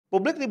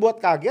Publik dibuat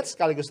kaget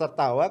sekaligus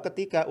tertawa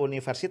ketika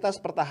Universitas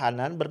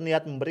Pertahanan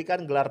berniat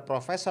memberikan gelar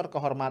Profesor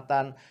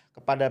Kehormatan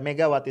kepada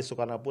Megawati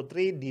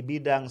Soekarnoputri di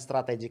bidang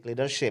Strategic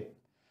Leadership.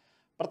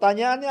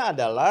 Pertanyaannya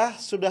adalah,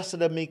 sudah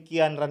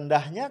sedemikian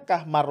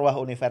rendahnyakah marwah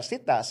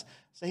universitas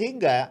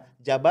sehingga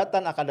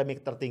jabatan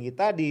akademik tertinggi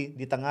tadi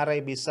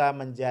ditengarai bisa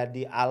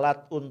menjadi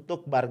alat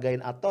untuk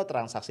bargain atau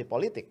transaksi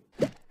politik?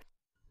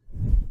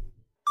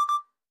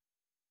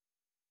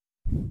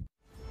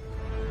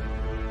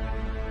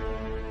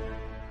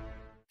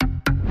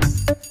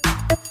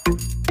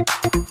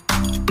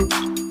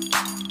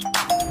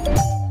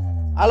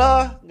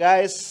 Halo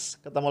guys,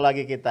 ketemu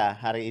lagi kita.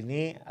 Hari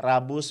ini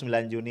Rabu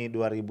 9 Juni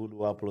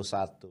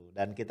 2021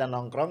 dan kita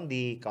nongkrong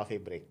di Coffee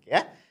Break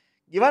ya.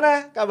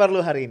 Gimana kabar lu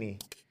hari ini?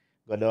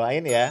 Gue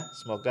doain ya,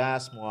 semoga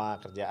semua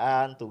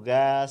kerjaan,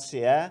 tugas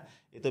ya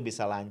itu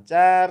bisa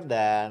lancar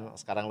dan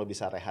sekarang lu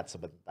bisa rehat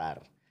sebentar.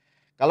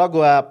 Kalau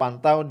gue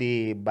pantau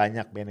di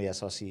banyak media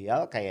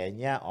sosial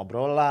kayaknya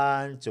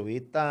obrolan,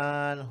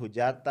 cuitan,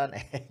 hujatan,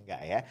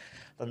 enggak ya,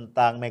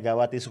 tentang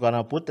Megawati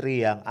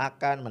Soekarnoputri yang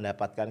akan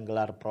mendapatkan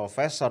gelar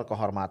Profesor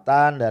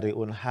Kehormatan dari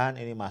Unhan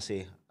ini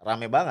masih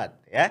rame banget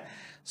ya.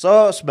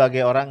 So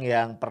sebagai orang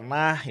yang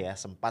pernah ya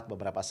sempat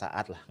beberapa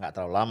saat lah, nggak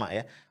terlalu lama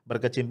ya,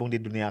 berkecimpung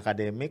di dunia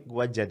akademik,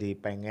 gue jadi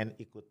pengen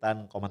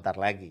ikutan komentar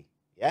lagi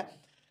ya.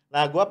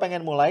 Nah gue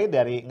pengen mulai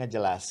dari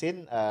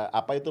ngejelasin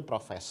apa itu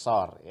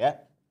profesor ya.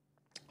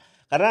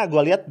 Karena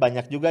gue lihat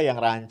banyak juga yang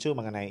rancu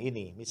mengenai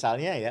ini.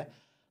 Misalnya ya,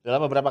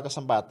 dalam beberapa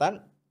kesempatan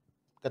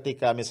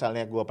ketika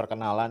misalnya gue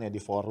perkenalan ya di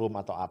forum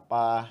atau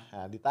apa,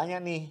 nah ditanya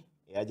nih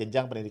ya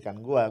jenjang pendidikan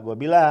gue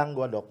bilang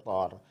gue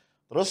doktor.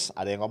 Terus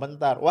ada yang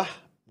komentar, wah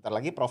bentar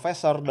lagi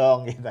profesor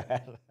dong gitu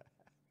kan.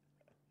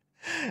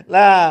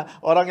 Nah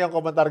orang yang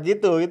komentar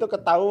gitu itu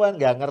ketahuan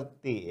gak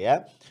ngerti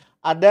ya.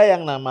 Ada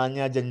yang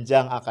namanya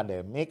jenjang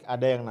akademik,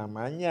 ada yang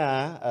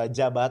namanya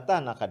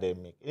jabatan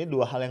akademik. Ini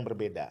dua hal yang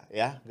berbeda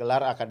ya.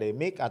 Gelar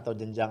akademik atau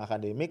jenjang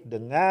akademik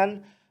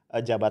dengan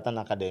jabatan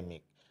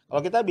akademik.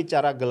 Kalau kita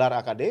bicara gelar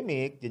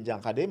akademik,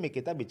 jenjang akademik,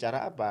 kita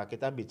bicara apa?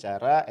 Kita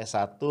bicara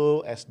S1,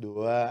 S2,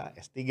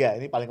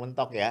 S3. Ini paling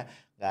mentok ya.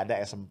 Nggak ada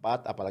S4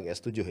 apalagi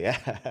S7 ya.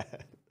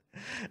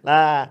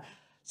 Nah,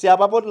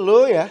 siapapun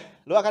lu ya,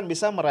 lu akan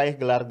bisa meraih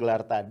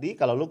gelar-gelar tadi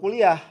kalau lu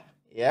kuliah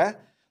ya.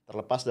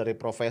 Terlepas dari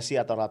profesi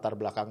atau latar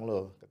belakang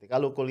lu. Ketika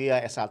lu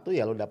kuliah S1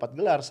 ya lu dapat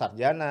gelar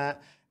sarjana,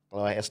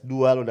 kalau S2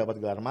 lu dapat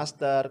gelar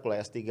master, kalau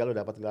S3 lu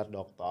dapat gelar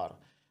doktor.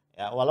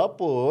 Ya,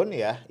 walaupun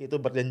ya itu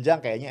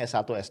berjenjang kayaknya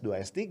S1, S2,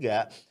 S3,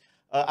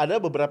 ada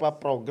beberapa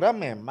program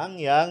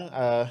memang yang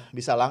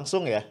bisa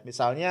langsung ya.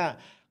 Misalnya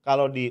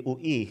kalau di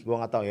UI,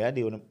 gua nggak tahu ya,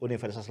 di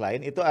universitas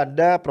lain itu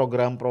ada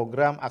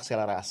program-program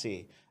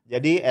akselerasi.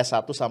 Jadi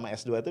S1 sama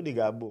S2 itu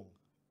digabung.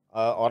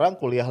 Orang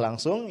kuliah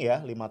langsung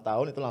ya 5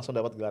 tahun itu langsung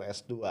dapat gelar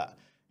S2.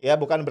 Ya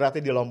bukan berarti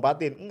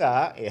dilompatin,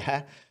 enggak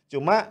ya.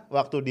 Cuma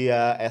waktu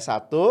dia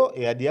S1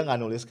 ya dia nggak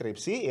nulis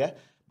skripsi ya.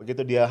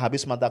 Begitu dia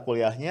habis mata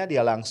kuliahnya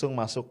dia langsung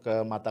masuk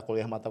ke mata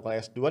kuliah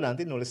S2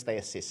 nanti nulis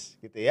tesis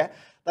gitu ya.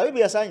 Tapi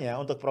biasanya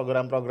untuk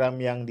program-program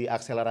yang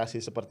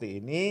diakselerasi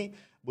seperti ini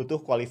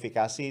butuh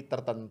kualifikasi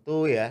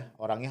tertentu ya.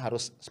 Orangnya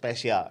harus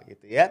spesial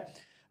gitu ya.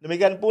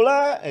 Demikian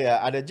pula ya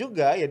ada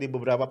juga ya di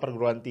beberapa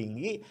perguruan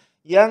tinggi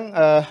yang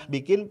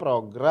bikin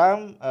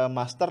program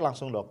master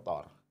langsung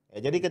doktor.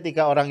 Ya, jadi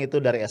ketika orang itu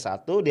dari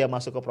S1 dia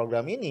masuk ke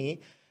program ini,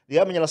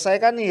 dia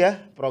menyelesaikan nih ya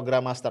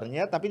program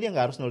masternya tapi dia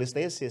nggak harus nulis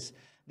tesis.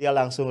 Dia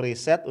langsung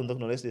riset untuk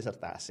nulis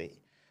disertasi.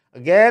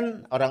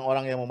 Again,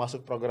 orang-orang yang mau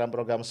masuk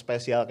program-program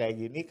spesial kayak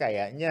gini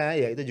kayaknya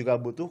ya itu juga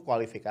butuh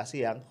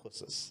kualifikasi yang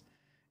khusus.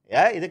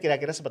 Ya, itu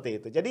kira-kira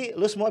seperti itu. Jadi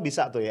lu semua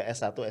bisa tuh ya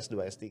S1,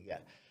 S2, S3.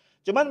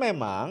 Cuman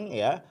memang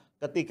ya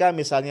ketika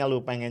misalnya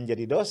lu pengen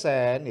jadi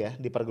dosen ya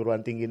di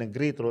perguruan tinggi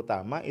negeri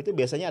terutama itu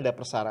biasanya ada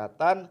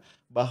persyaratan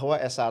bahwa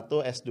S1,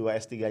 S2,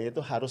 S3-nya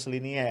itu harus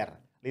linear.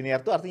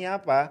 Linear itu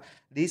artinya apa?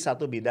 Di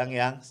satu bidang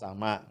yang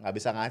sama, nggak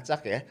bisa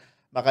ngacak ya.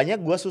 Makanya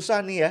gue susah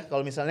nih ya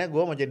kalau misalnya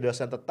gue mau jadi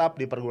dosen tetap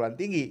di perguruan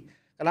tinggi.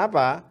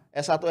 Kenapa?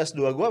 S1,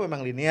 S2 gue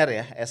memang linear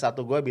ya. S1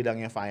 gue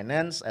bidangnya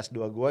finance,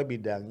 S2 gue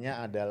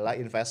bidangnya adalah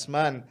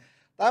investment.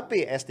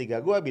 Tapi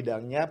S3 gue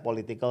bidangnya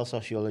political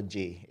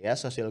sociology, ya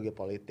sosiologi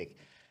politik.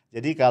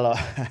 Jadi kalau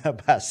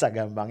bahasa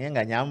gampangnya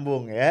nggak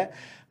nyambung ya,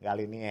 nggak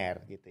linear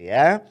gitu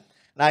ya.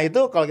 Nah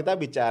itu kalau kita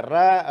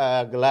bicara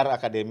gelar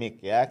akademik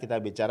ya, kita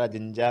bicara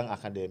jenjang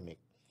akademik.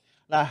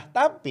 Nah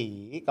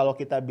tapi kalau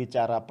kita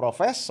bicara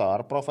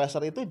profesor, profesor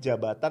itu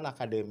jabatan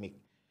akademik.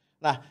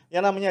 Nah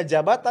yang namanya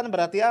jabatan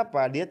berarti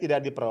apa? Dia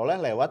tidak diperoleh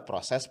lewat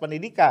proses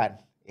pendidikan.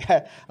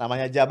 Ya,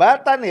 namanya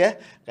jabatan ya,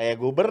 kayak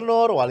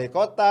gubernur, wali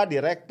kota,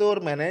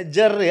 direktur,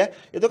 manajer ya,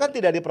 itu kan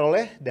tidak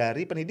diperoleh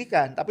dari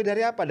pendidikan, tapi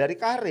dari apa? Dari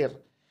karir.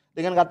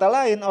 Dengan kata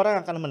lain,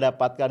 orang akan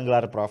mendapatkan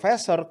gelar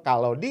profesor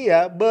kalau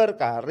dia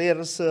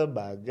berkarir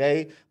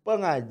sebagai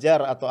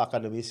pengajar atau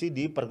akademisi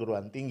di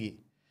perguruan tinggi.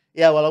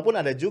 Ya,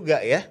 walaupun ada juga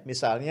ya,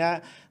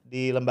 misalnya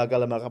di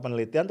lembaga-lembaga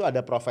penelitian tuh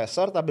ada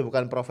profesor, tapi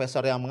bukan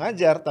profesor yang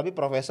mengajar, tapi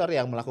profesor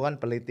yang melakukan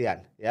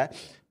penelitian, ya,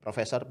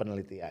 profesor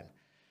penelitian.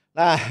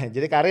 Nah,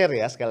 jadi karir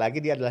ya, sekali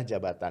lagi dia adalah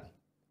jabatan.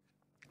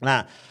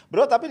 Nah,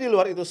 Bro, tapi di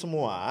luar itu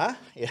semua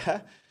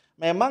ya,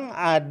 memang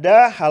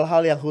ada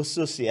hal-hal yang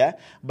khusus ya,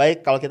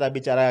 baik kalau kita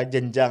bicara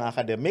jenjang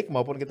akademik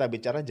maupun kita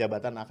bicara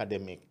jabatan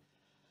akademik.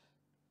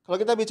 Kalau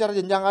kita bicara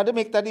jenjang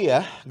akademik tadi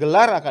ya,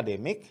 gelar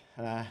akademik,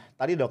 nah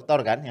tadi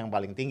doktor kan yang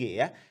paling tinggi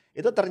ya.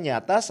 Itu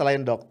ternyata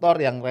selain doktor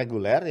yang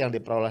reguler yang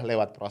diperoleh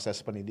lewat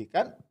proses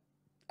pendidikan,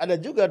 ada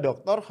juga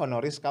doktor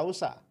honoris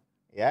causa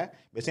ya.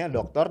 Biasanya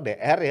doktor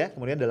DR ya,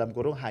 kemudian dalam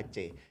kurung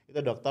HC.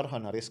 Itu doktor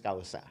honoris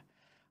causa.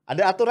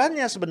 Ada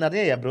aturannya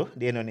sebenarnya ya bro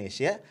di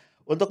Indonesia.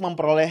 Untuk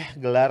memperoleh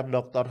gelar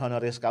doktor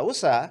honoris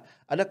causa,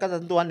 ada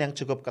ketentuan yang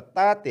cukup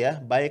ketat ya,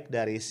 baik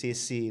dari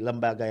sisi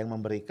lembaga yang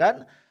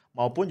memberikan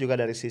maupun juga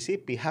dari sisi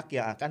pihak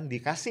yang akan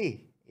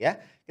dikasih ya.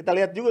 Kita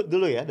lihat juga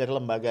dulu ya dari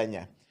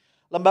lembaganya.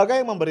 Lembaga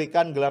yang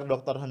memberikan gelar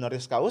doktor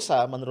honoris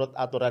causa menurut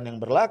aturan yang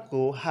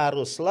berlaku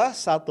haruslah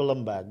satu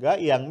lembaga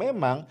yang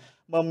memang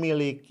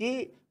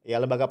memiliki ya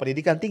lembaga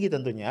pendidikan tinggi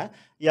tentunya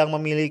yang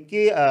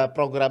memiliki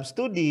program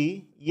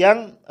studi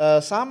yang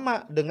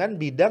sama dengan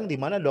bidang di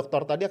mana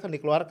doktor tadi akan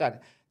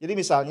dikeluarkan. Jadi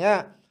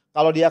misalnya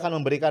kalau dia akan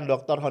memberikan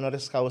doktor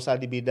honoris causa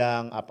di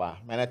bidang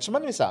apa?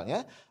 Manajemen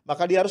misalnya,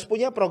 maka dia harus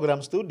punya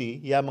program studi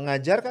yang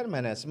mengajarkan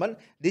manajemen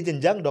di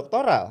jenjang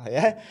doktoral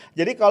ya.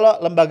 Jadi kalau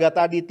lembaga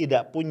tadi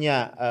tidak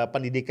punya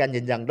pendidikan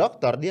jenjang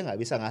doktor, dia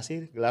nggak bisa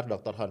ngasih gelar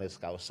doktor honoris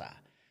causa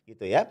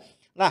gitu ya.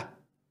 Nah,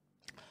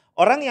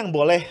 orang yang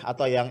boleh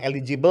atau yang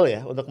eligible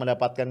ya untuk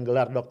mendapatkan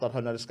gelar doktor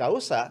honoris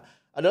causa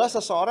adalah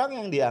seseorang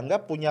yang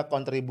dianggap punya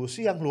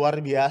kontribusi yang luar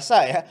biasa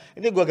ya.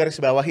 Ini gua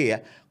garis bawahi ya.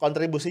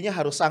 Kontribusinya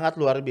harus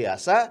sangat luar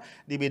biasa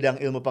di bidang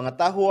ilmu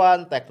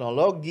pengetahuan,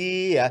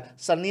 teknologi ya,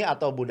 seni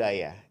atau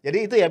budaya.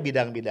 Jadi itu ya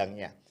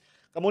bidang-bidangnya.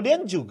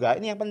 Kemudian juga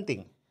ini yang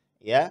penting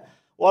ya.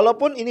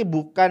 Walaupun ini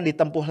bukan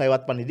ditempuh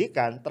lewat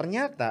pendidikan,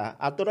 ternyata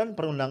aturan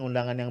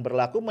perundang-undangan yang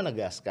berlaku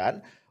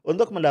menegaskan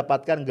untuk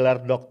mendapatkan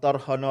gelar doktor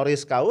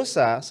honoris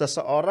causa,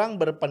 seseorang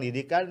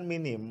berpendidikan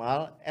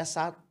minimal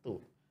S1.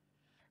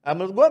 Nah,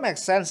 menurut gue make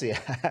sense ya.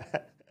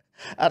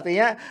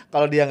 Artinya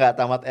kalau dia nggak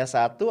tamat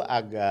S1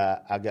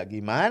 agak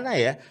gimana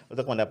ya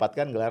untuk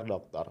mendapatkan gelar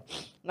doktor.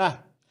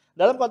 Nah,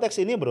 dalam konteks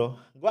ini bro,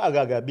 gue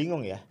agak-agak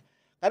bingung ya.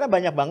 Karena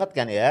banyak banget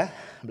kan ya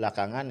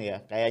belakangan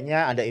ya,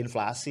 kayaknya ada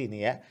inflasi nih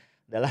ya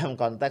dalam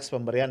konteks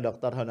pemberian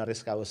doktor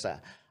honoris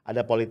causa.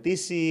 Ada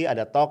politisi,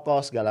 ada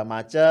tokoh segala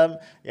macam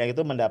yang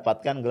itu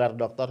mendapatkan gelar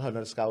doktor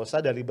honoris causa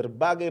dari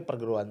berbagai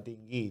perguruan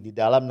tinggi di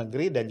dalam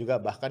negeri dan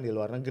juga bahkan di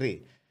luar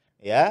negeri.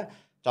 Ya,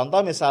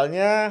 contoh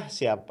misalnya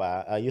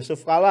siapa?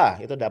 Yusuf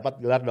Kala itu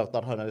dapat gelar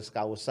doktor honoris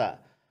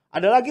causa.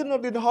 Ada lagi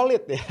Nurdin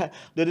Halid ya.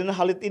 Nurdin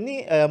Halid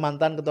ini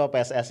mantan ketua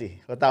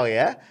PSSI, lo tahu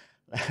ya.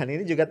 Dan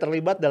ini juga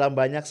terlibat dalam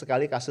banyak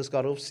sekali kasus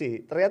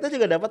korupsi. Ternyata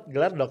juga dapat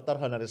gelar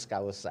doktor honoris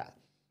causa.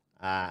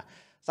 Nah,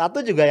 satu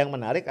juga yang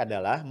menarik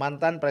adalah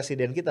mantan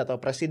presiden kita atau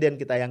presiden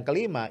kita yang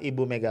kelima,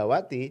 Ibu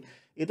Megawati,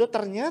 itu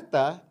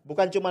ternyata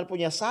bukan cuma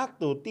punya 1,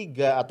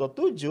 3, atau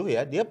 7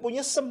 ya, dia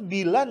punya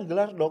 9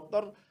 gelar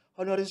doktor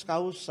honoris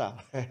causa.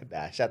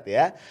 Dahsyat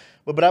ya.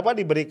 Beberapa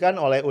diberikan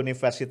oleh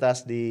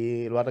universitas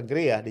di luar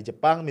negeri ya, di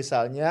Jepang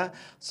misalnya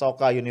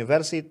Soka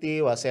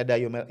University,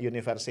 Waseda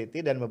University,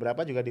 dan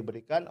beberapa juga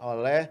diberikan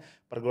oleh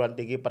perguruan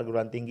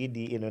tinggi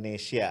di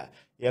Indonesia.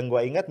 Yang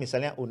gue ingat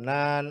misalnya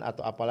UNAN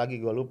atau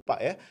apalagi gue lupa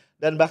ya.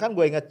 Dan bahkan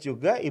gue ingat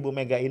juga Ibu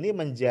Mega ini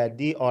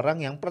menjadi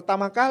orang yang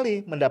pertama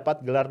kali mendapat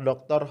gelar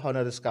doktor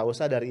honoris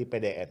causa dari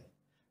IPDN.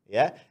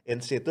 Ya,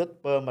 Institut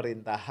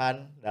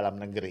Pemerintahan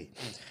Dalam Negeri.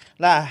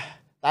 Nah,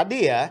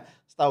 tadi ya,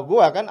 setahu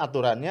gua kan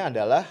aturannya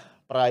adalah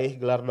peraih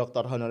gelar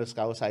doktor honoris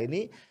causa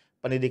ini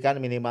pendidikan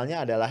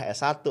minimalnya adalah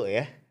S1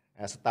 ya.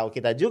 Nah, setahu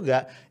kita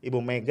juga Ibu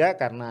Mega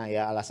karena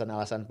ya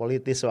alasan-alasan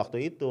politis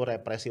waktu itu,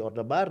 represi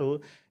Orde Baru,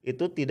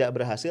 itu tidak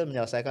berhasil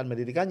menyelesaikan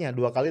pendidikannya,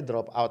 2 kali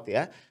drop out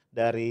ya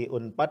dari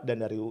Unpad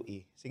dan dari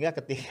UI. Sehingga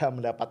ketika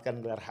mendapatkan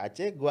gelar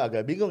HC, gua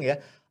agak bingung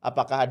ya,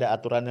 apakah ada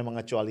aturan yang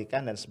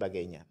mengecualikan dan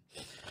sebagainya.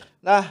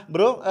 Nah,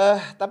 bro,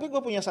 tapi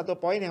gue punya satu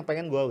poin yang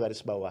pengen gue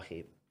garis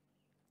bawahi.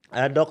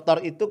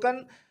 Doktor itu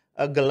kan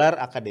gelar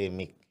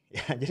akademik.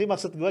 Ya, jadi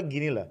maksud gue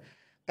gini loh.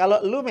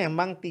 Kalau lu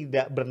memang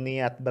tidak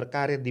berniat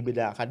berkarir di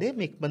bidang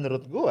akademik,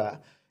 menurut gue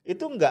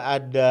itu nggak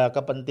ada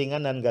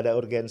kepentingan dan nggak ada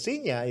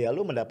urgensinya ya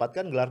lu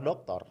mendapatkan gelar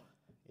doktor.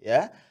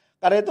 Ya,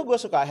 karena itu gue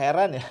suka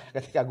heran ya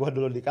ketika gue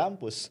dulu di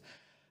kampus.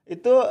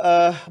 Itu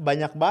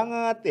banyak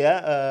banget ya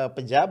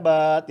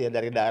pejabat ya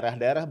dari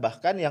daerah-daerah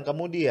bahkan yang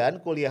kemudian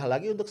kuliah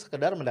lagi untuk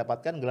sekedar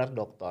mendapatkan gelar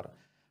doktor.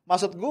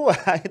 Maksud gua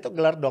itu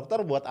gelar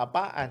doktor buat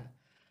apaan?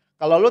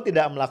 Kalau lu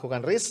tidak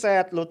melakukan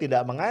riset, lu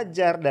tidak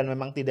mengajar dan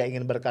memang tidak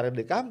ingin berkarir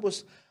di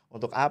kampus,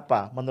 untuk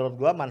apa? Menurut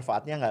gua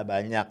manfaatnya nggak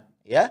banyak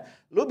ya.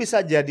 Lu bisa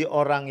jadi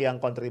orang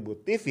yang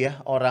kontributif ya,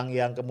 orang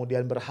yang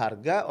kemudian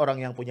berharga, orang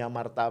yang punya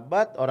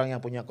martabat, orang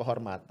yang punya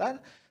kehormatan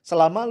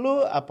selama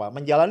lu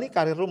menjalani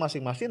karir lu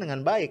masing-masing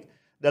dengan baik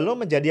dan lu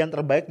menjadi yang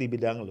terbaik di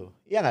bidang lu.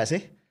 Iya nggak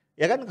sih?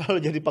 Ya kan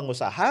kalau jadi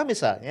pengusaha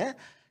misalnya,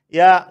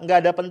 ya nggak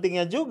ada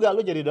pentingnya juga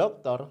lu jadi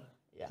dokter.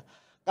 Ya.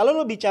 Kalau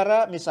lu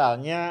bicara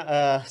misalnya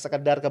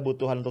sekedar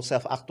kebutuhan untuk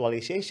self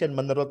actualization,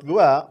 menurut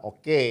gua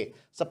oke,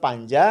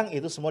 sepanjang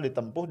itu semua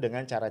ditempuh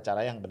dengan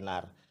cara-cara yang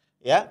benar.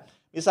 Ya,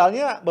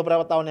 Misalnya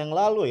beberapa tahun yang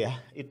lalu ya,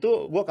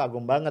 itu gue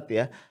kagum banget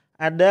ya.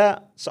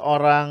 Ada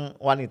seorang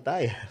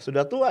wanita ya,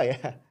 sudah tua ya,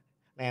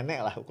 nenek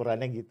lah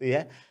ukurannya gitu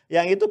ya.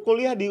 Yang itu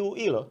kuliah di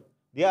UI loh.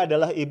 Dia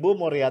adalah Ibu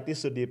Moriati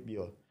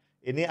Sudibyo.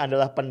 Ini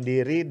adalah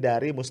pendiri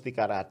dari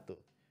Mustika Ratu.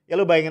 Ya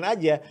lu bayangin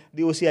aja,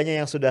 di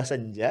usianya yang sudah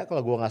senja,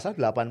 kalau gua nggak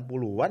salah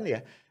 80-an ya,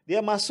 dia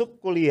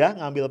masuk kuliah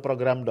ngambil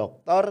program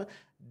doktor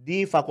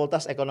di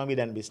Fakultas Ekonomi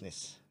dan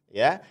Bisnis.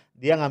 Ya,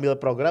 dia ngambil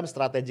program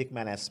Strategic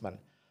Management.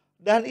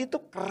 Dan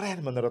itu keren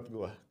menurut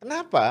gua.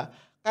 Kenapa?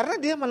 Karena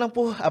dia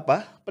menempuh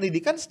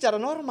pendidikan secara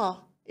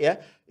normal ya,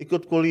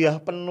 ikut kuliah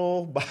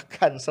penuh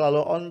bahkan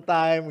selalu on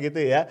time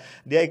gitu ya.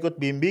 Dia ikut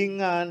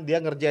bimbingan,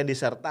 dia ngerjain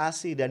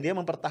disertasi dan dia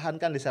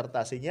mempertahankan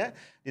disertasinya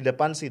di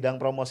depan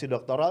sidang promosi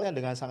doktoralnya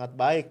dengan sangat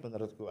baik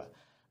menurut gua.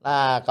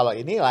 Nah, kalau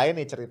ini lain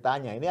nih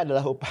ceritanya. Ini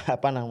adalah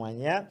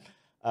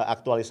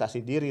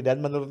aktualisasi diri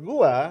dan menurut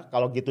gua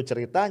kalau gitu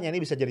ceritanya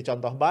ini bisa jadi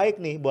contoh baik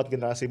nih buat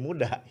generasi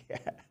muda ya.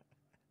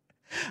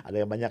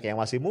 Ada yang banyak yang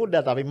masih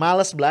muda tapi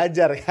males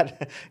belajar kan.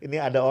 Ini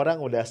ada orang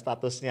udah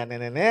statusnya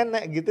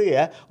nenek-nenek gitu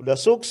ya, udah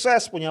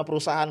sukses punya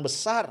perusahaan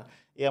besar,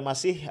 ya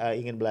masih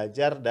ingin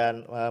belajar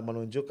dan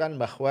menunjukkan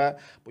bahwa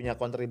punya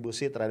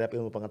kontribusi terhadap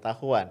ilmu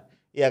pengetahuan.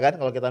 Iya kan,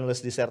 kalau kita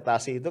nulis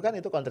disertasi itu kan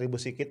itu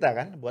kontribusi kita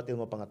kan buat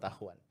ilmu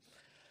pengetahuan.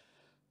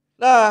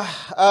 Nah,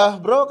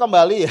 Bro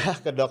kembali ya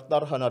ke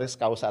doktor honoris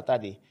causa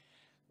tadi.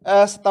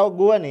 Setahu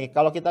gue nih,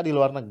 kalau kita di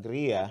luar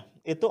negeri ya,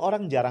 itu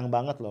orang jarang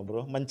banget loh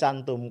bro,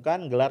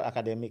 mencantumkan gelar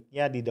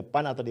akademiknya di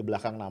depan atau di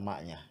belakang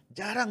namanya.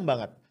 Jarang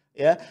banget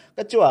ya,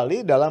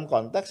 kecuali dalam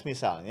konteks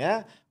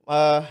misalnya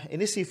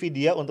ini CV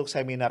dia untuk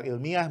seminar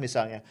ilmiah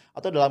misalnya,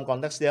 atau dalam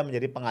konteks dia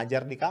menjadi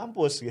pengajar di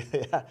kampus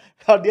gitu ya.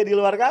 Kalau dia di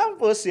luar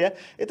kampus ya,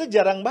 itu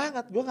jarang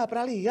banget, gue nggak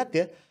pernah lihat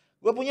ya.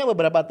 Gue punya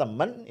beberapa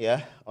temen ya,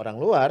 orang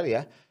luar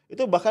ya,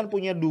 itu bahkan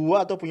punya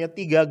 2 atau punya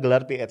 3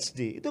 gelar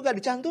PhD, itu gak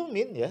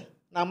dicantumin ya.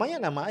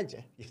 Namanya nama aja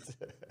gitu.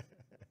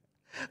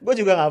 Gue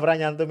juga gak pernah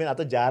nyantumin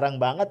atau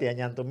jarang banget ya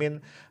nyantumin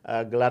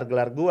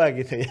gelar-gelar gue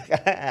gitu ya.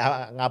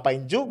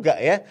 Ngapain juga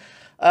ya.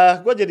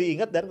 Gue jadi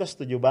ingat dan gue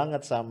setuju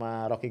banget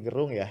sama Rocky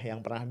Gerung ya yang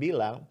pernah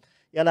bilang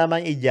yang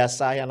namanya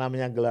ijazah, yang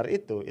namanya gelar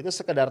itu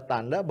sekedar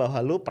tanda bahwa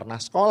lu pernah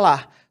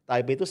sekolah.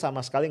 Tapi itu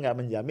sama sekali gak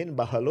menjamin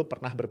bahwa lu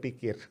pernah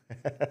berpikir.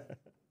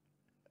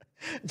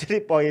 Jadi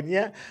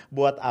poinnya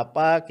buat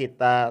apa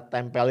kita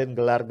tempelin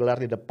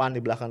gelar-gelar di depan di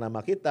belakang nama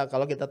kita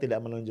kalau kita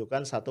tidak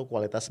menunjukkan satu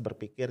kualitas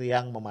berpikir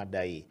yang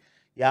memadai,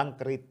 yang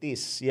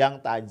kritis, yang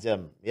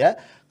tajam ya.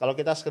 Kalau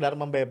kita sekedar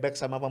membebek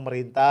sama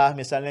pemerintah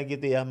misalnya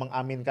gitu ya,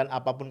 mengaminkan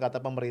apapun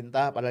kata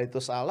pemerintah padahal itu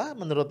salah,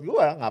 menurut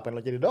gua ngapain lo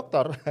jadi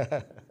dokter.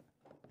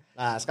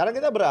 Nah, sekarang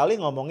kita beralih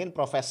ngomongin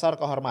profesor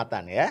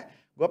kehormatan ya.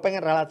 Gue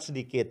pengen ralat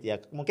sedikit ya.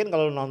 Mungkin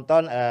kalau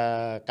nonton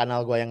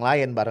kanal gue yang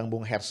lain bareng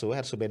Bung Hersu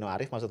Beno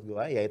Arif maksud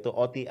gue, yaitu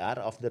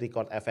OTR of the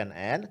Record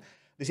FNN.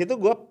 Di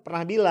situ gue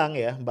pernah bilang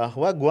ya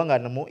bahwa gue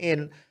nggak nemuin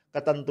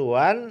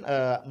ketentuan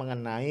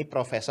mengenai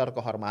profesor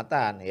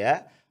kehormatan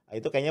ya.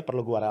 Itu kayaknya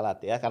perlu gue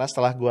ralat ya, karena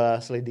setelah gue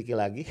selidiki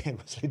lagi,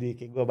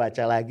 gue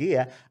baca lagi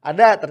ya,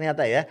 ada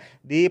ternyata ya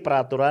di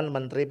Peraturan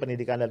Menteri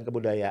Pendidikan dan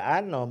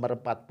Kebudayaan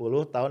nomor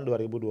 40 tahun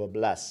 2012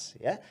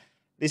 ya.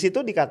 Di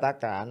situ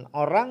dikatakan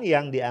orang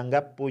yang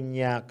dianggap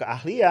punya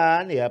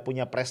keahlian ya,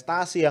 punya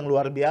prestasi yang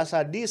luar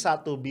biasa di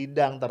satu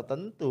bidang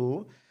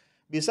tertentu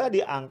bisa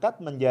diangkat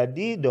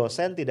menjadi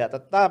dosen tidak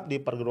tetap di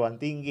perguruan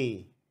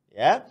tinggi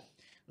ya.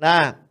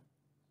 Nah,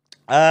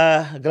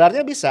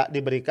 gelarnya bisa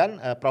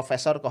diberikan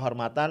profesor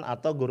kehormatan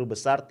atau guru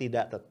besar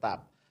tidak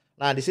tetap.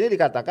 Nah, di sini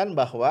dikatakan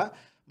bahwa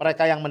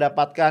mereka yang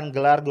mendapatkan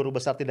gelar guru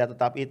besar tidak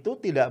tetap itu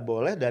tidak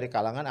boleh dari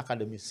kalangan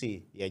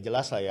akademisi. Ya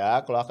jelas lah ya,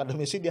 kalau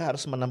akademisi dia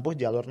harus menempuh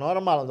jalur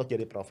normal untuk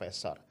jadi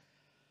profesor.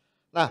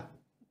 Nah,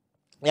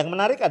 yang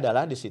menarik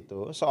adalah di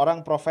situ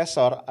seorang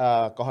profesor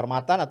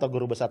kehormatan atau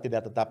guru besar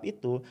tidak tetap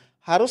itu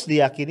harus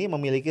diyakini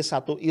memiliki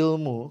satu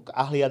ilmu,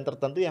 keahlian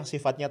tertentu yang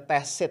sifatnya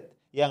tacit,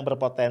 yang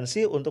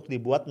berpotensi untuk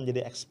dibuat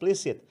menjadi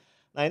eksplisit.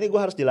 Nah ini gue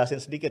harus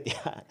jelasin sedikit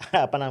ya,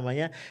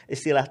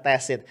 istilah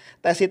tacit.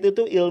 Tacit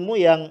itu ilmu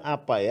yang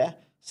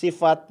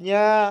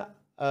sifatnya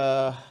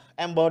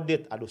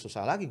embodied, aduh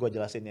susah lagi gue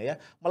jelasinnya ya,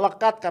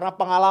 melekat karena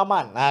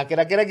pengalaman. Nah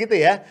kira-kira gitu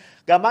ya,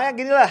 gampangnya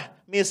gini lah,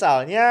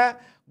 misalnya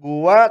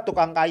gue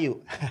tukang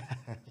kayu,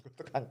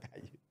 tukang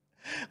kayu.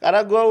 Karena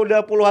gue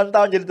udah puluhan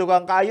tahun jadi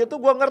tukang kayu tuh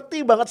gue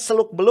ngerti banget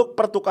seluk beluk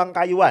pertukang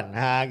kayuan.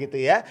 Nah gitu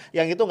ya,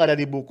 yang itu gak ada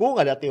di buku,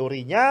 gak ada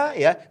teorinya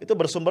ya, itu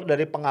bersumber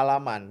dari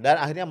pengalaman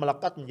dan akhirnya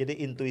melekat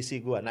menjadi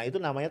intuisi gue. Nah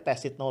itu namanya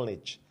tacit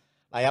knowledge.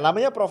 Nah yang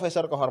namanya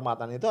profesor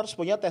kehormatan itu harus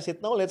punya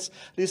tacit knowledge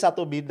di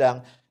satu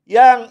bidang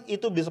yang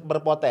itu bisa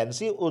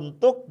berpotensi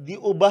untuk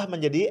diubah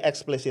menjadi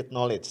explicit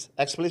knowledge.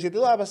 Explicit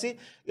itu apa sih?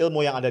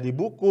 Ilmu yang ada di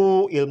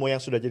buku, ilmu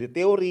yang sudah jadi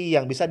teori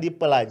yang bisa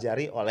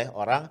dipelajari oleh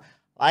orang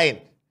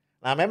lain.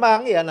 Nah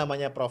memang ya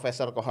namanya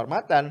profesor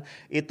kehormatan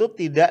itu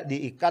tidak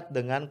diikat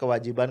dengan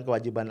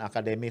kewajiban-kewajiban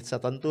akademik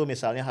tertentu,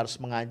 misalnya harus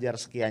mengajar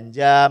sekian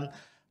jam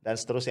dan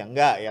seterusnya,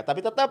 enggak ya.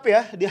 Tapi tetap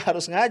ya dia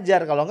harus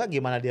ngajar, kalau enggak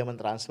gimana dia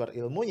mentransfer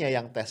ilmunya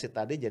yang tacit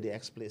tadi jadi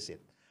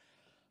eksplisit.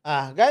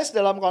 Guys,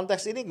 dalam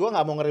konteks ini gue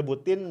nggak mau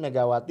ngeributin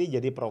Megawati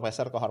jadi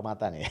profesor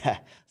kehormatan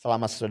ya.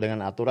 Selama sesuai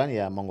dengan aturan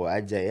ya monggo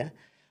aja ya.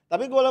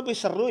 Tapi gue lebih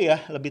seru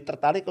ya, lebih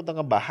tertarik untuk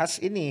ngebahas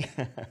ini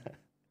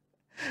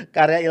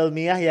karya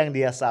ilmiah yang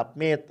dia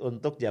submit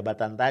untuk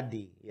jabatan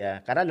tadi ya.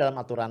 Karena dalam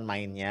aturan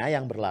mainnya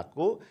yang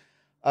berlaku,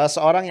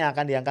 seorang yang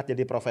akan diangkat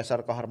jadi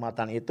profesor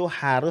kehormatan itu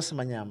harus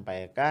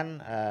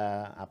menyampaikan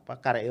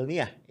karya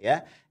ilmiah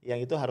ya,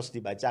 yang itu harus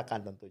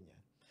dibacakan tentunya.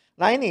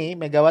 Nah ini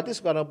Megawati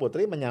Soekarno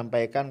Putri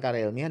menyampaikan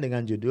karya ilmiah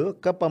dengan judul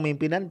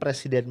Kepemimpinan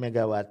Presiden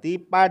Megawati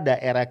pada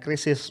Era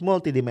Krisis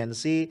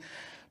Multidimensi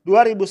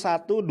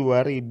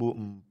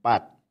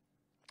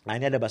 2001-2004. Nah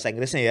ini ada bahasa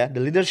Inggrisnya ya. The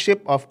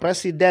Leadership of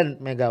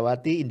President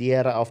Megawati in the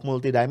Era of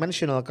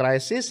Multidimensional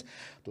Crisis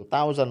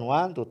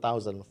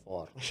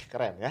 2001-2004.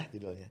 Keren ya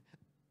judulnya.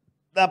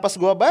 Nah pas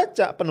gue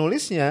baca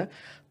penulisnya,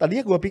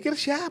 tadinya gue pikir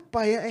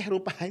siapa ya,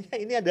 rupanya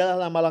ini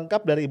adalah nama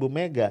lengkap dari Ibu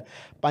Mega.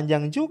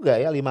 Panjang juga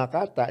ya 5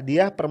 kata,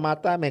 Diah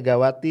Permata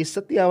Megawati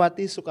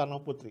Setiawati Soekarno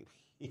Putri.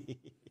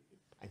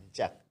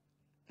 Panjang.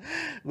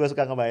 Gue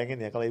suka ngebayangin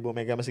ya kalau Ibu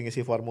Mega masih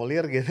ngisi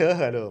formulir gitu,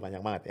 aduh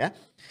panjang banget ya.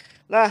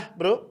 Nah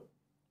bro,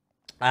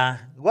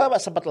 gue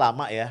sempat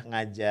lama ya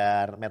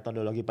ngajar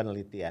metodologi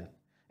penelitian.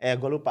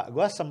 Gue lupa,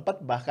 gue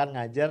sempat bahkan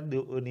ngajar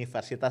di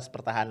Universitas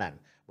Pertahanan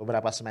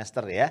beberapa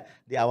semester ya.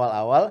 Di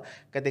awal-awal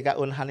ketika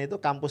Unhan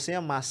itu kampusnya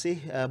masih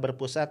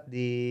berpusat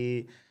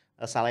di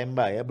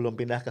Salemba ya, belum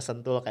pindah ke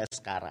Sentul kayak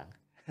sekarang.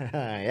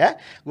 Ya,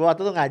 gue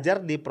waktu itu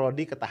ngajar di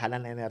Prodi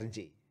Ketahanan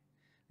Energi.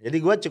 Jadi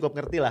gue cukup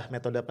ngerti lah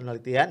metode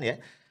penelitian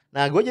ya.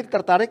 Nah, gue jadi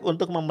tertarik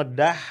untuk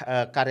membedah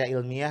karya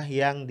ilmiah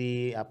yang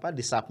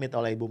disubmit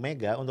oleh Ibu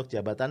Mega untuk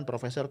jabatan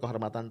Profesor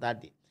Kehormatan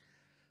tadi.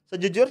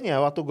 Sejujurnya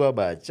waktu gue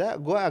baca,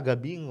 gue agak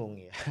bingung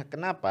ya.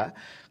 Kenapa?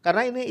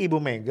 Karena ini Ibu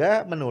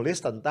Mega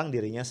menulis tentang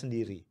dirinya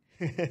sendiri.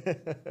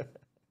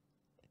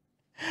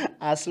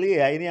 Asli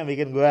ya, ini yang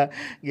bikin gue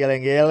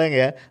geleng-geleng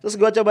ya. Terus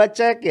gue coba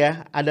cek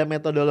ya, ada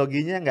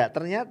metodologinya nggak?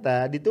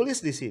 Ternyata ditulis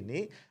di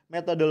sini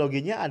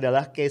metodologinya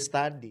adalah case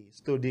study,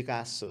 studi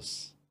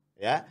kasus.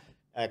 Ya,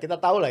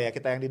 kita tahu lah ya,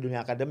 kita yang di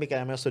dunia akademik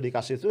yang namanya studi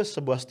kasus itu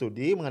sebuah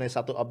studi mengenai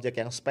satu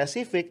objek yang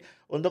spesifik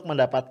untuk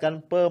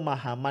mendapatkan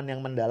pemahaman yang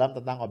mendalam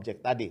tentang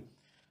objek tadi.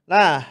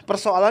 Nah,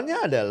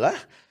 persoalannya adalah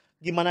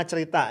gimana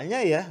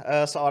ceritanya ya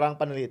seorang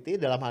peneliti,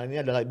 dalam hal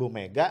ini adalah Ibu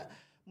Mega,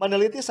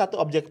 meneliti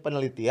satu objek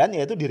penelitian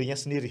yaitu dirinya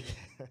sendiri.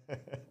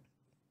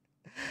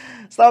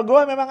 Setahu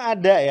gue memang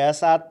ada ya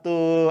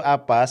satu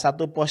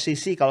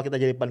posisi kalau kita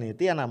jadi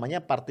peneliti yang namanya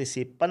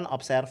participant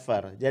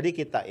observer. Jadi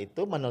kita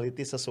itu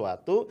meneliti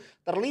sesuatu,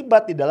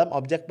 terlibat di dalam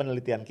objek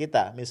penelitian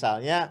kita.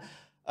 Misalnya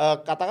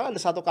katakanlah ada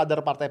satu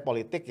kader partai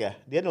politik ya,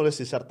 dia nulis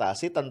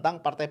disertasi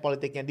tentang partai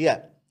politiknya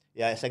dia.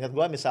 Ya saya ingat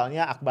gue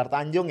misalnya Akbar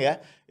Tanjung ya,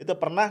 itu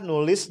pernah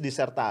nulis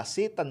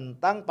disertasi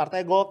tentang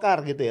Partai Golkar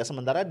gitu ya,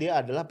 sementara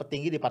dia adalah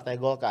petinggi di Partai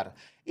Golkar.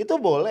 Itu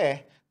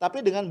boleh, tapi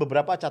dengan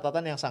beberapa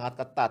catatan yang sangat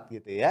ketat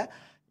gitu ya.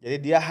 Jadi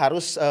dia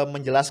harus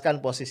menjelaskan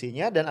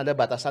posisinya dan ada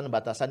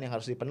batasan-batasan yang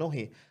harus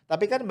dipenuhi.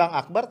 Tapi kan Bang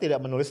Akbar tidak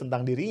menulis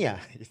tentang dirinya.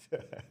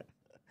 Gitu.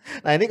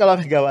 Nah ini kalau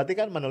Megawati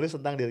kan menulis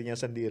tentang dirinya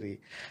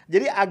sendiri.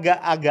 Jadi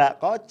agak-agak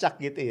kocak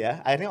gitu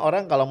ya. Akhirnya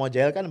orang kalau mau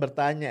jahil kan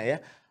bertanya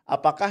ya,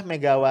 apakah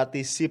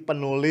Megawati si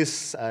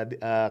penulis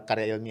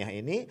karya ilmiah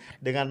ini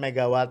dengan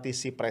Megawati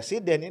si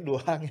presiden ini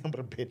dua orang yang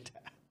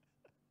berbeda.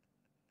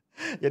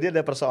 Jadi ada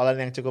persoalan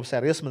yang cukup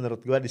serius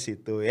menurut gua di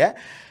situ ya.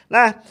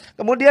 Nah,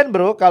 kemudian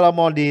bro, kalau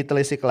mau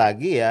ditelisik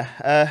lagi ya,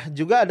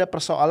 juga ada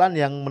persoalan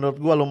yang menurut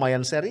gua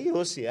lumayan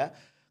serius ya.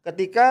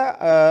 Ketika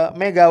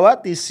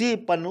Megawati si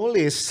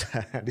penulis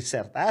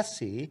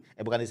disertasi,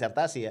 bukan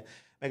disertasi ya,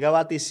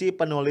 Megawati si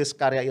penulis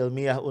karya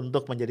ilmiah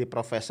untuk menjadi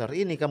profesor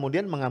ini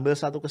kemudian mengambil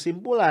satu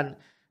kesimpulan.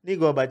 Ini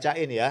gua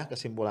bacain ya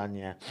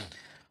kesimpulannya.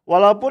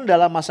 Walaupun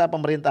dalam masa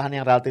pemerintahan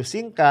yang relatif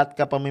singkat,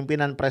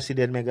 kepemimpinan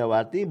Presiden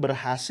Megawati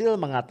berhasil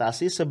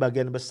mengatasi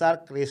sebagian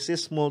besar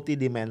krisis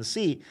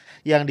multidimensi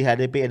yang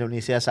dihadapi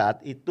Indonesia saat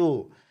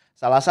itu.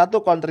 Salah satu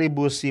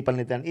kontribusi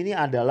penelitian ini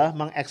adalah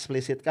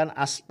mengeksplisitkan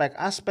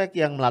aspek-aspek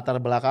yang melatar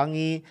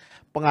belakangi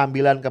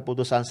pengambilan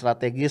keputusan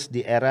strategis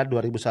di era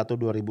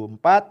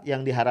 2001-2004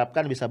 yang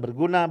diharapkan bisa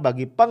berguna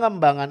bagi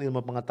pengembangan ilmu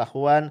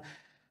pengetahuan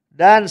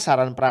dan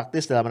saran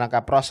praktis dalam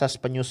rangka proses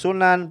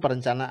penyusunan,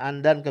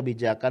 perencanaan, dan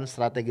kebijakan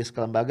strategis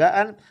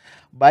kelembagaan,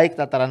 baik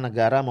tataran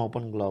negara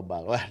maupun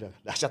global. Wah,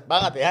 dahsyat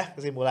banget ya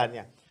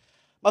kesimpulannya.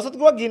 Maksud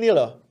gue gini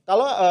loh,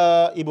 kalau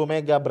Ibu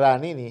Mega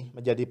berani nih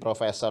menjadi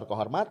profesor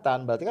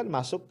kehormatan, berarti kan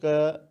masuk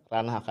ke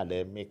ranah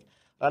akademik.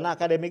 Ranah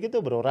akademik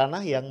itu bro, ranah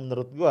yang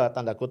menurut gue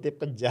tanda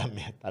kutip kejam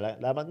ya.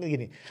 Dalam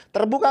gini,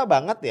 terbuka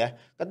banget ya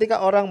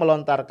ketika orang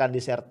melontarkan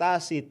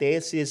disertasi,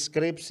 tesis,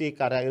 skripsi,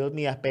 karya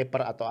ilmiah,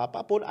 paper atau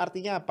apapun,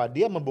 artinya apa?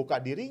 Dia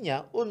membuka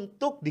dirinya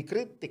untuk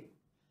dikritik.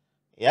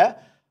 Ya,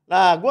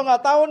 nah gue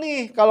nggak tahu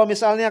nih kalau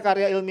misalnya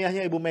karya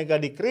ilmiahnya Ibu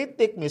Mega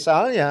dikritik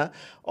misalnya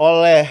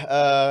oleh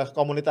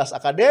komunitas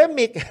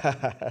akademik.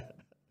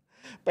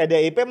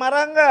 PDIP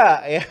marah nggak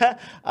ya?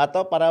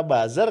 Atau para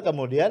buzzer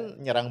kemudian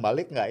nyerang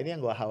balik nggak? Ini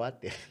yang gue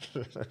khawatir.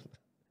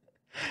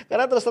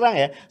 Karena terus terang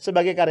ya,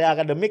 sebagai karya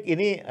akademik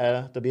ini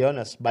to be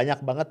honest,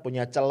 banyak banget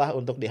punya celah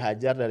untuk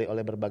dihajar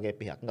oleh berbagai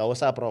pihak. Nggak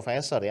usah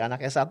profesor ya,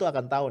 anak S1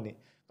 akan tahu nih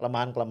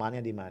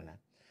kelemahan-kelemahannya di mana.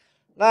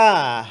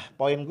 Nah,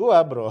 poin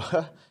gua Bro,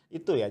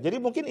 itu ya.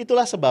 Jadi mungkin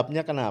itulah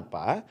sebabnya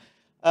kenapa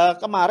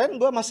kemarin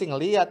gua masih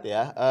ngeliat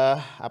ya,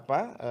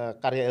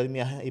 karya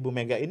ilmiah Ibu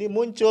Mega ini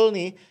muncul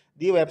nih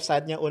di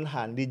websitenya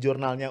Unhan, di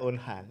jurnalnya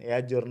Unhan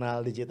ya,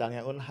 jurnal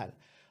digitalnya Unhan.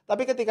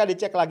 Tapi ketika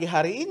dicek lagi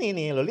hari ini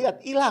nih, lo lihat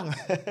hilang,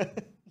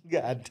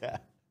 nggak ada.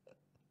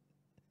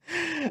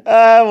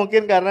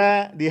 Mungkin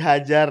karena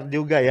dihajar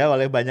juga ya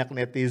oleh banyak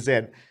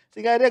netizen.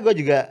 Sehingga akhirnya gue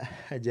juga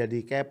jadi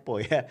kepo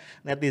ya.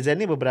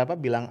 Netizen ini beberapa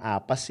bilang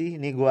apa sih?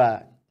 Ini gue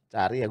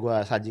cari ya, gue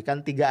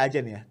sajikan 3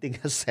 aja nih ya,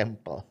 3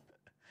 sampel.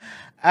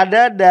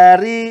 Ada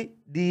dari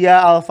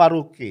Dia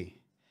Alfaruqi.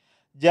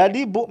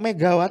 Jadi Bu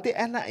Megawati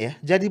enak ya,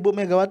 jadi Bu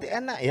Megawati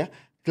enak ya.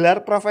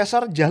 Gelar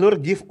profesor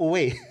jalur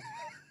giveaway.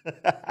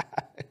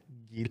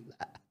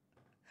 Gila.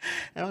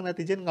 Emang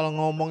netizen kalau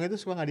ngomong itu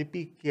suka nggak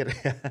dipikir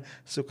ya,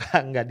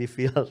 suka nggak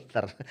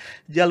difilter.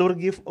 Jalur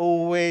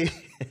giveaway.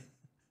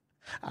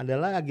 Ada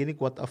lagi nih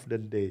quote of the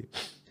day.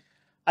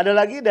 Ada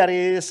lagi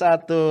dari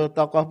satu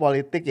tokoh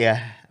politik ya,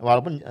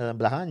 walaupun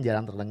belakangan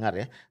jarang terdengar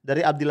ya.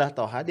 Dari Abdillah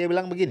Toha, dia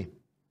bilang begini.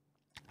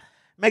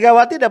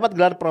 Megawati dapat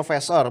gelar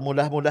profesor,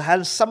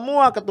 mudah-mudahan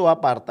semua ketua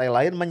partai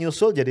lain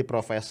menyusul jadi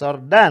profesor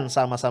dan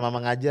sama-sama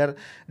mengajar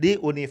di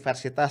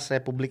Universitas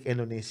Republik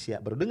Indonesia.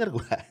 Baru dengar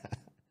gua.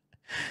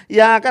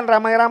 Yang akan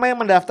ramai-ramai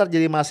mendaftar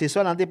jadi mahasiswa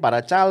nanti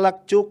para caleg,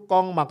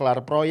 cukong,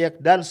 maklar proyek,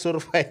 dan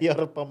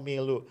surveyor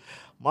pemilu.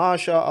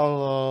 Masya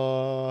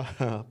Allah,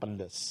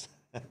 pendes.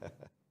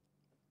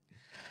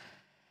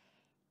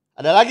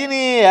 Ada lagi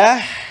nih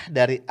ya,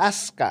 dari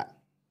Aska.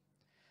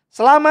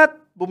 Selamat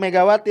Bu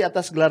Megawati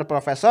atas gelar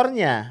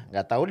profesornya.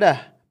 Gak tahu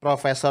dah,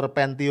 profesor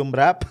Pentium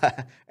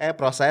berapa?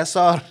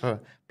 Prosesor.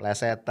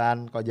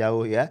 Plesetan kok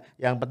jauh ya.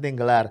 Yang penting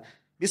gelar.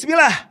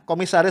 Bismillah,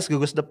 komisaris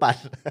gugus depan.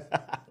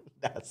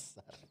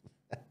 Dasar.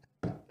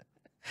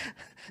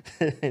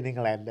 Ini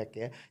ngeledek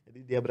ya. Jadi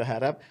dia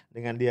berharap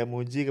dengan dia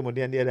muji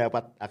kemudian dia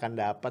akan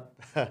dapat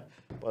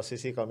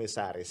posisi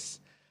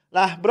komisaris.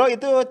 Lah bro,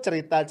 itu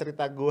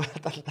cerita-cerita gue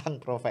tentang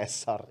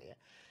profesor ya.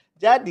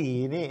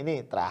 Jadi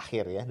ini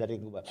terakhir ya dari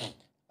gue.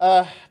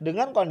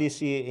 Dengan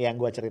kondisi yang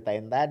gue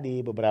ceritain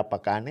tadi, beberapa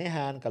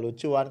keanehan,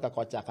 kelucuan,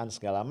 kekocakan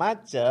segala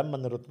macam,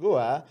 menurut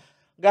gue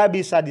gak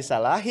bisa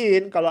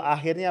disalahin kalau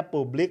akhirnya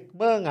publik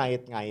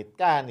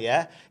mengait-ngaitkan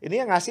ya.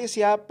 Ini yang ngasih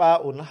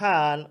siapa?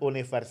 Unhan,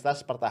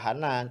 Universitas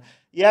Pertahanan,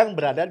 yang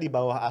berada di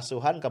bawah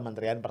asuhan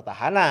Kementerian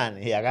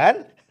Pertahanan, ya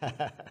kan?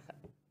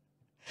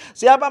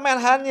 Siapa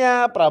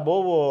menhannya?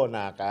 Prabowo,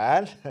 nah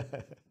kan?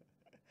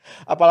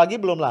 Apalagi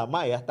belum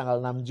lama ya, tanggal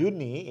 6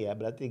 Juni ya,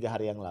 berarti 3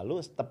 hari yang lalu,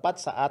 tepat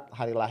saat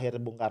hari lahir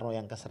Bung Karno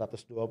yang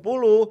ke-120,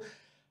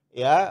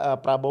 ya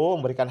Prabowo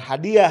memberikan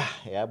hadiah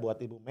ya buat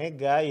Ibu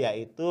Mega,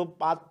 yaitu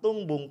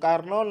patung Bung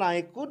Karno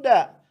naik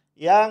kuda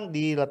yang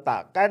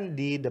diletakkan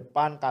di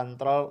depan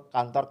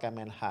kantor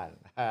Kemenhan.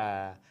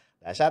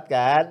 Dahsyat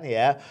kan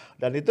ya,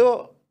 dan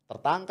itu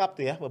tertangkap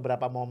tuh ya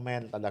beberapa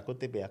momen tanda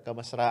kutip ya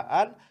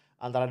kemesraan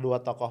antara dua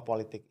tokoh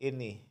politik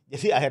ini.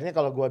 Jadi akhirnya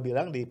kalau gue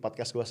bilang di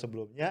podcast gue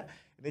sebelumnya,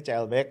 ini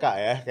CLBK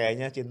ya,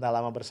 kayaknya cinta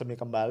lama bersemi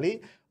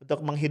kembali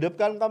untuk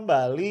menghidupkan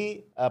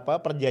kembali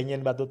perjanjian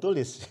batu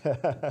tulis.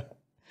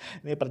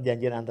 Ini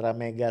perjanjian antara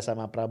Mega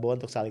sama Prabowo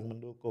untuk saling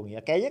mendukung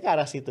ya. Kayaknya ke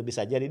arah situ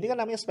bisa jadi. Ini kan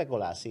namanya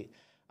spekulasi.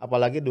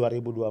 Apalagi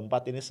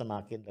 2024 ini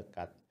semakin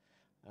dekat.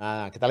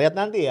 Nah, kita lihat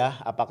nanti ya,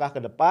 apakah ke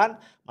depan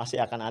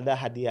masih akan ada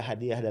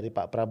hadiah-hadiah dari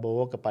Pak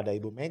Prabowo kepada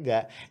Ibu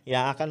Mega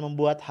yang akan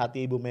membuat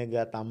hati Ibu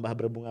Mega tambah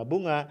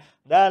berbunga-bunga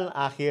dan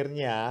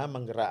akhirnya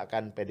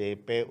menggerakkan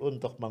PDIP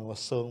untuk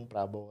mengusung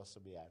Prabowo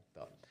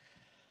Subianto.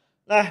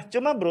 Nah,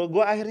 cuma bro,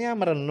 gue akhirnya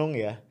merenung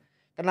ya,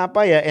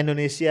 kenapa ya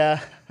Indonesia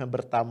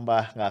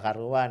bertambah gak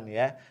karuan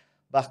ya.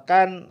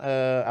 Bahkan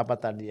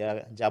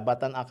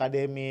jabatan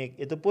akademik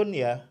itu pun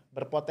ya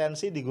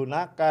berpotensi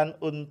digunakan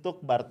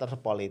untuk barter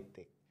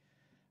politik.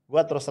 Gue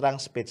terus terang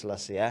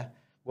speechless ya.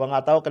 Gue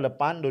gak tahu ke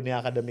depan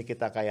dunia akademik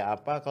kita kayak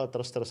apa kalau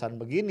terus-terusan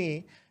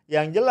begini.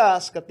 Yang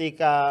jelas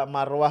ketika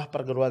marwah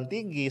perguruan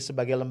tinggi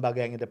sebagai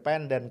lembaga yang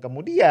independen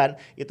kemudian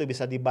itu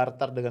bisa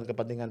dibarter dengan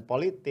kepentingan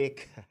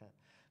politik.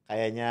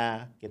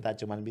 Kayaknya kita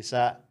cuma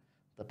bisa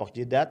tepok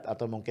jidat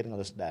atau mungkin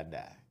ngelus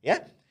dada.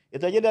 Ya,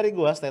 itu aja dari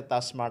gue. Stay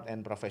tough, smart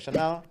and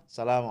professional.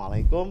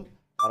 Assalamualaikum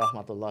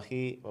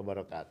warahmatullahi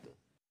wabarakatuh.